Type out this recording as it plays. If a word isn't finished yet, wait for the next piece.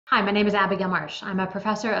Hi, my name is Abigail Marsh. I'm a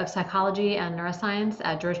professor of psychology and neuroscience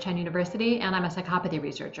at Georgetown University, and I'm a psychopathy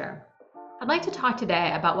researcher. I'd like to talk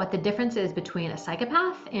today about what the difference is between a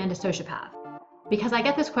psychopath and a sociopath, because I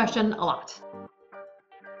get this question a lot.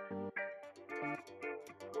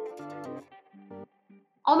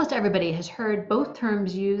 Almost everybody has heard both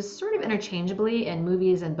terms used sort of interchangeably in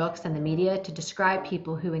movies and books and the media to describe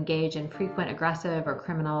people who engage in frequent aggressive or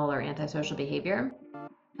criminal or antisocial behavior.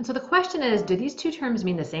 And so the question is, do these two terms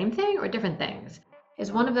mean the same thing or different things?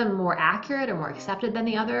 Is one of them more accurate or more accepted than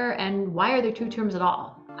the other? And why are there two terms at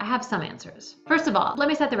all? I have some answers. First of all, let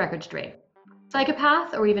me set the record straight.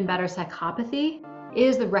 Psychopath, or even better, psychopathy,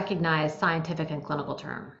 is the recognized scientific and clinical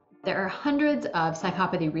term. There are hundreds of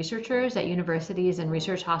psychopathy researchers at universities and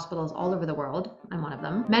research hospitals all over the world. I'm one of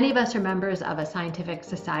them. Many of us are members of a scientific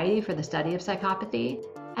society for the study of psychopathy,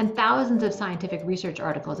 and thousands of scientific research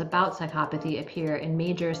articles about psychopathy appear in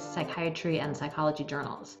major psychiatry and psychology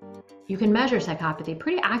journals. You can measure psychopathy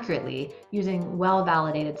pretty accurately using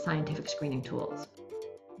well-validated scientific screening tools.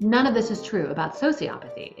 None of this is true about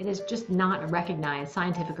sociopathy. It is just not a recognized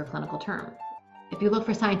scientific or clinical term. If you look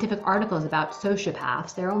for scientific articles about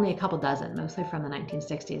sociopaths, there are only a couple dozen, mostly from the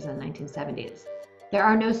 1960s and 1970s. There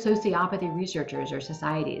are no sociopathy researchers or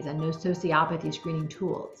societies and no sociopathy screening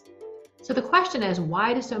tools. So the question is,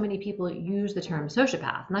 why do so many people use the term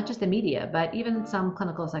sociopath? Not just the media, but even some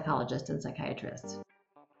clinical psychologists and psychiatrists.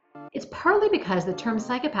 It's partly because the term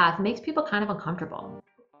psychopath makes people kind of uncomfortable.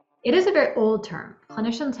 It is a very old term.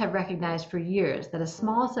 Clinicians have recognized for years that a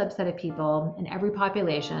small subset of people in every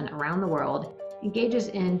population around the world engages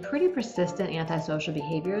in pretty persistent antisocial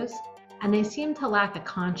behaviors, and they seem to lack a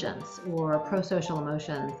conscience or pro-social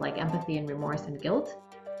emotions like empathy and remorse and guilt,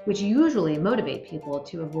 which usually motivate people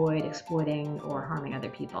to avoid exploiting or harming other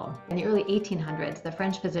people. In the early 1800s, the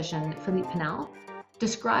French physician Philippe Pinel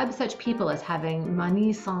described such people as having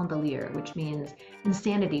manie sans délire, which means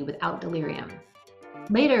insanity without delirium.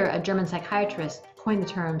 Later, a German psychiatrist coined the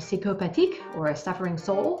term psychopathique, or a suffering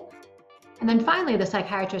soul. And then finally, the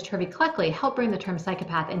psychiatrist Hervey Cleckley helped bring the term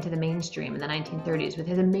psychopath into the mainstream in the 1930s with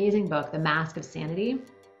his amazing book, The Mask of Sanity,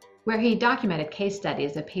 where he documented case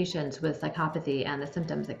studies of patients with psychopathy and the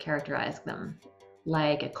symptoms that characterize them,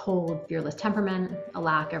 like a cold, fearless temperament, a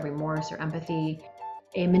lack of remorse or empathy,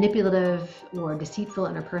 a manipulative or deceitful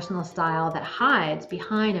interpersonal style that hides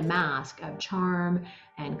behind a mask of charm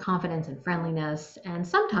and confidence and friendliness, and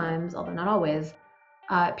sometimes, although not always,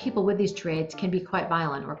 people with these traits can be quite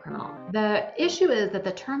violent or criminal. The issue is that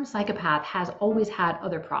the term psychopath has always had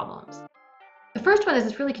other problems. The first one is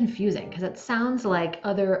it's really confusing because it sounds like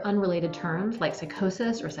other unrelated terms like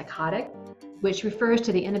psychosis or psychotic, which refers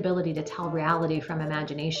to the inability to tell reality from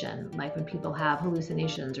imagination, like when people have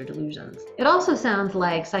hallucinations or delusions. It also sounds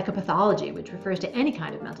like psychopathology, which refers to any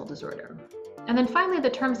kind of mental disorder. And then finally, the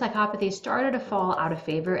term psychopathy started to fall out of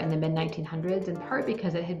favor in the mid-1900s, in part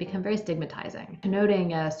because it had become very stigmatizing,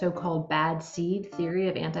 connoting a so-called bad seed theory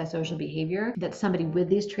of antisocial behavior, that somebody with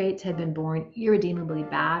these traits had been born irredeemably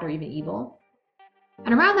bad or even evil.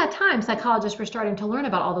 And around that time, psychologists were starting to learn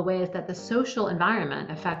about all the ways that the social environment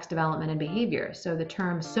affects development and behavior. So the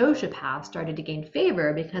term sociopath started to gain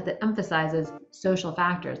favor because it emphasizes social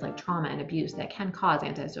factors like trauma and abuse that can cause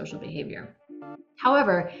antisocial behavior.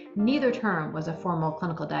 However, neither term was a formal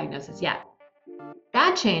clinical diagnosis yet.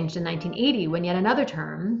 That changed in 1980 when yet another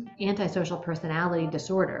term, antisocial personality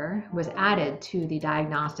disorder, was added to the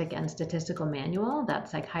diagnostic and statistical manual that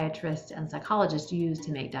psychiatrists and psychologists use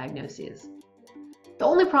to make diagnoses. The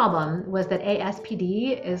only problem was that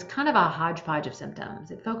ASPD is kind of a hodgepodge of symptoms.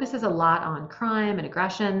 It focuses a lot on crime and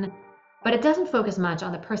aggression, but it doesn't focus much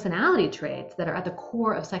on the personality traits that are at the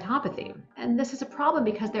core of psychopathy. And this is a problem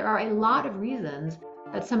because there are a lot of reasons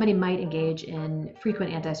that somebody might engage in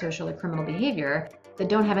frequent antisocial or criminal behavior that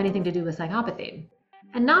don't have anything to do with psychopathy.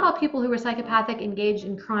 And not all people who are psychopathic engage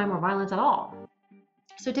in crime or violence at all.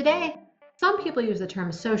 So today, some people use the term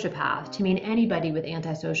sociopath to mean anybody with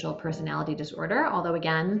antisocial personality disorder, although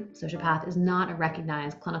again, sociopath is not a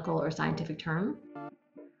recognized clinical or scientific term.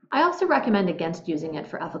 I also recommend against using it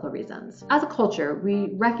for ethical reasons. As a culture,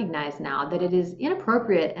 we recognize now that it is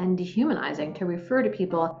inappropriate and dehumanizing to refer to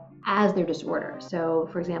people as their disorder. So,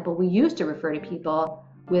 for example, we used to refer to people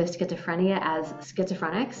with schizophrenia as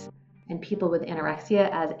schizophrenics and people with anorexia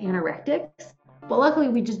as anorectics. But luckily,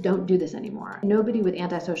 we just don't do this anymore. Nobody with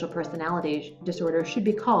antisocial personality disorder should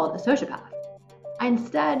be called a sociopath. I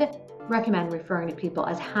instead recommend referring to people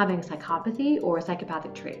as having psychopathy or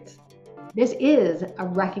psychopathic traits. This is a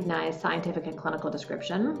recognized scientific and clinical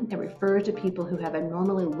description. It refers to people who have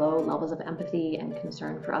abnormally low levels of empathy and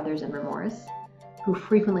concern for others and remorse. who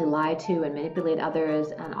frequently lie to and manipulate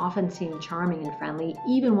others and often seem charming and friendly,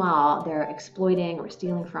 even while they're exploiting or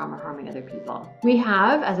stealing from or harming other people. We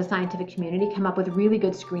have, as a scientific community, come up with really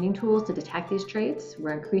good screening tools to detect these traits.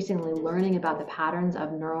 We're increasingly learning about the patterns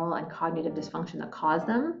of neural and cognitive dysfunction that cause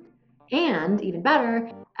them. And even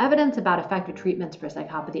better, evidence about effective treatments for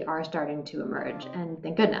psychopathy are starting to emerge, and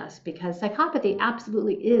thank goodness, because psychopathy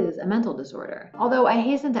absolutely is a mental disorder. Although I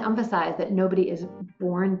hasten to emphasize that nobody is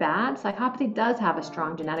born bad, psychopathy does have a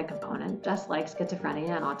strong genetic component, just like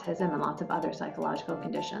schizophrenia and autism and lots of other psychological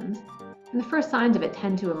conditions. And the first signs of it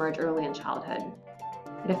tend to emerge early in childhood.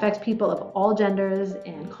 It affects people of all genders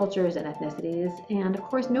and cultures and ethnicities, and of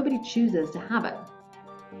course, nobody chooses to have it.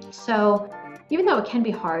 So, even though it can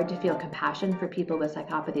be hard to feel compassion for people with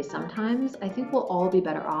psychopathy sometimes, I think we'll all be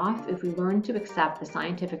better off if we learn to accept the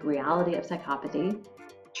scientific reality of psychopathy,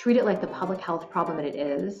 treat it like the public health problem that it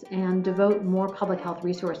is, and devote more public health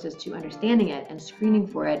resources to understanding it and screening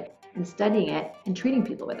for it and studying it and treating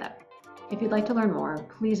people with it. If you'd like to learn more,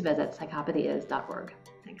 please visit psychopathyis.org.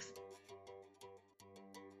 Thanks.